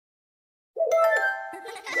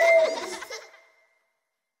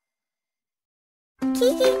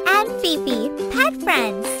Kiki and Fifi, pet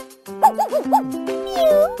friends.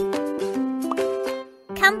 Mew.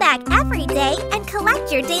 Come back every day and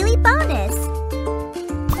collect your daily bonus.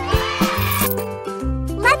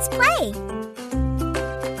 Let's play.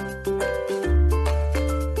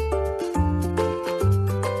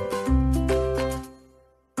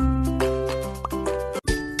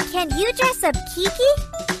 Can you dress up Kiki?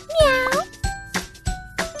 Meow.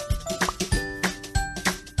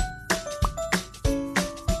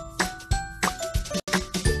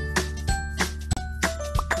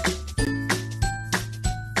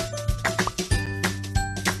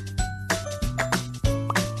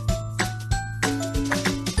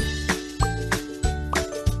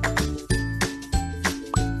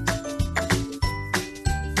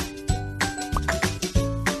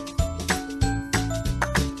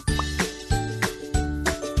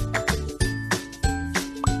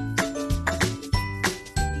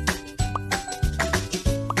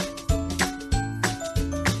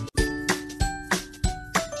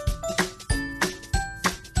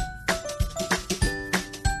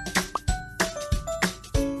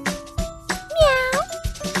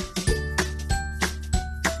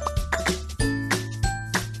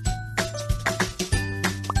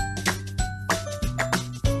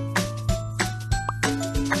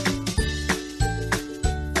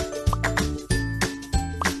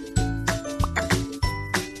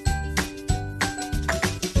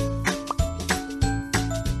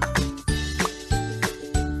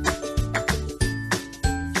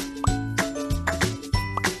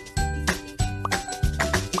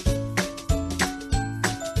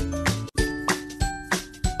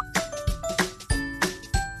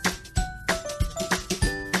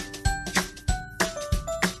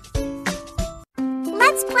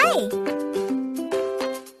 Let's play.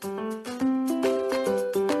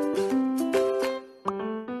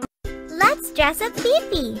 Let's dress up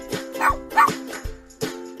Fifi.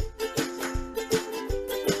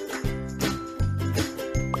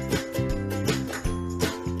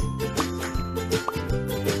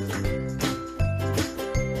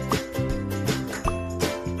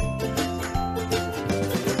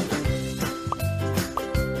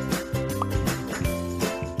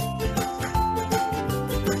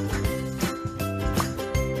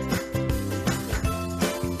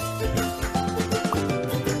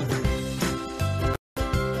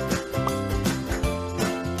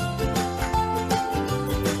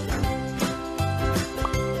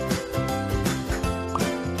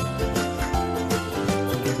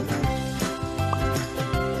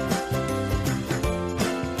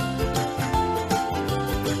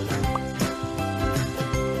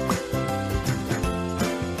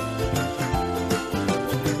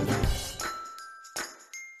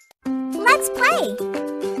 Let's play.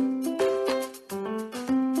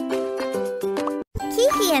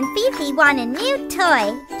 Kiki and Fifi want a new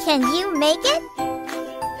toy. Can you make it?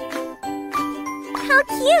 How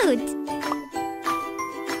cute!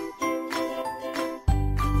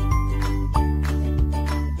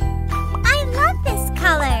 I love this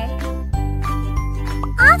color.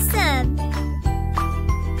 Awesome!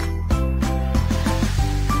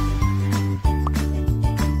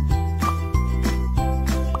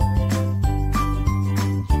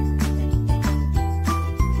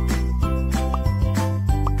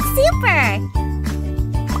 Super!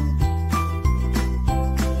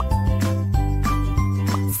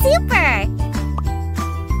 Super!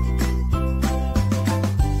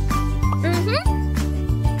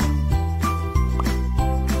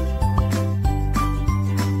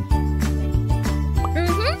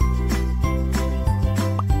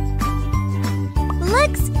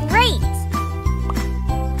 Looks great!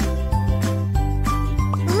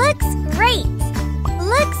 Looks great!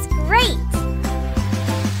 Looks great!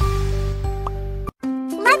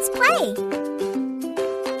 Let's play!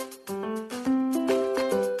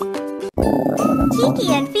 Kiki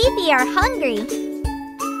and Fifi are hungry.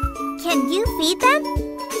 Can you feed them?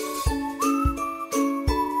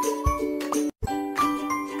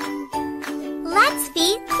 Let's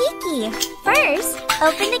feed Kiki. First,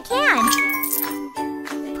 open the can.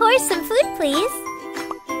 Pour some food, please.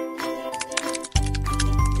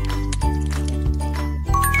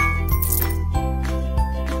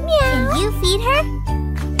 Meow. Can you feed her?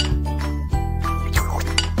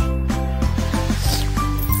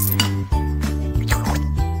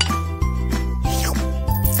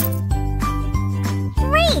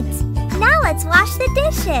 Great! Now let's wash the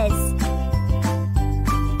dishes.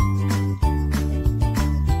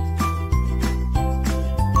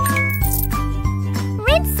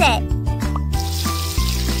 Rinse it.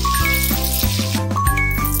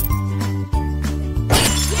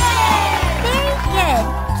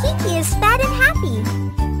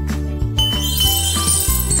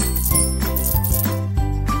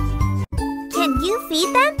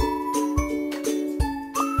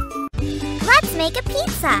 make a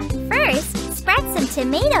pizza. First, spread some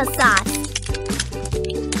tomato sauce.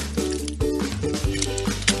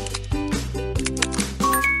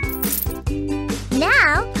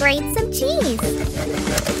 Now, grate some cheese.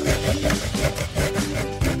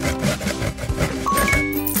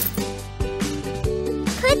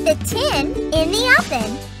 Put the tin in the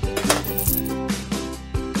oven.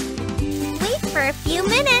 Wait for a few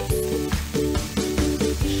minutes.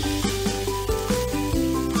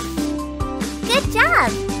 Good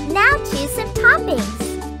job! Now choose some toppings.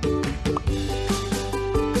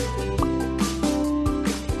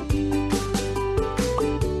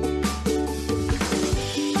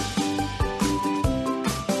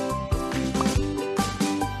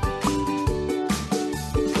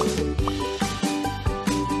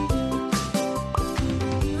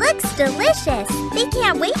 Looks delicious! They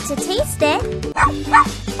can't wait to taste it!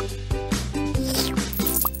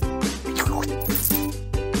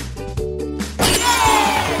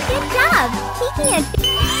 Good job! Kiki and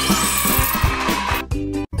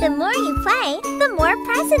The more you play, the more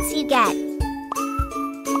presents you get!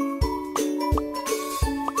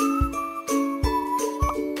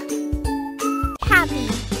 Happy!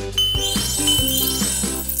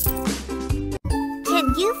 Can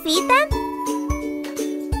you feed them?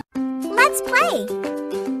 Let's play!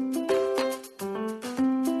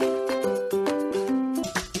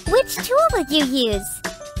 Which tool would you use?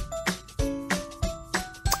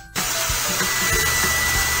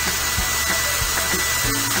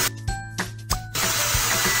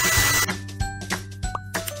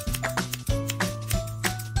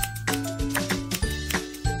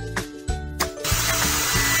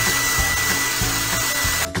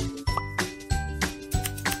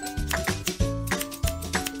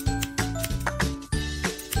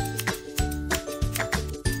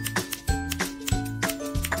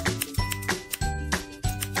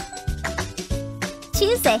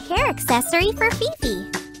 Choose a hair accessory for Fifi.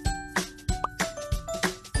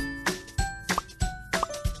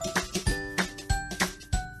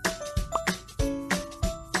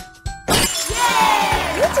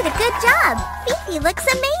 Yay! You did a good job! Fifi looks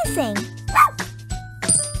amazing!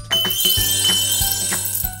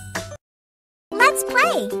 Let's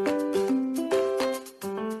play!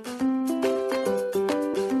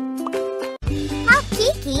 Help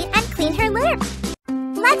Kiki and clean her lip!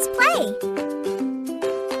 Let's play!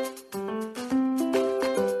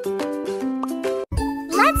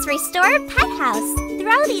 Let's restore a pet house.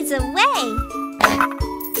 Throw these away.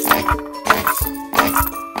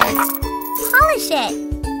 Polish it.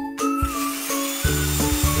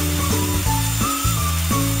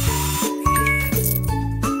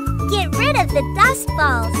 Get rid of the dust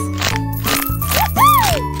balls.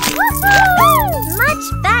 Woohoo! Much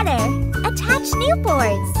better. Attach new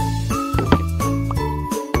boards.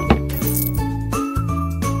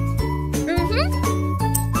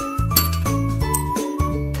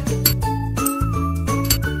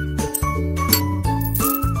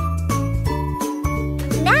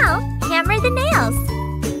 Hammer the nails.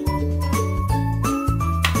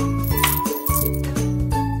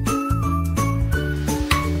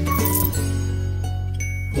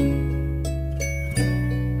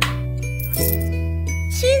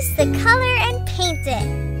 Choose the color and paint it.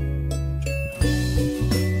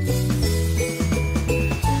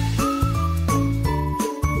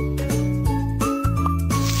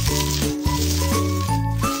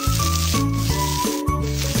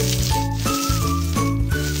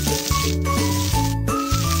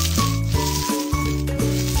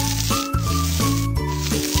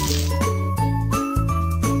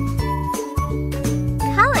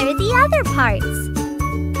 The other parts.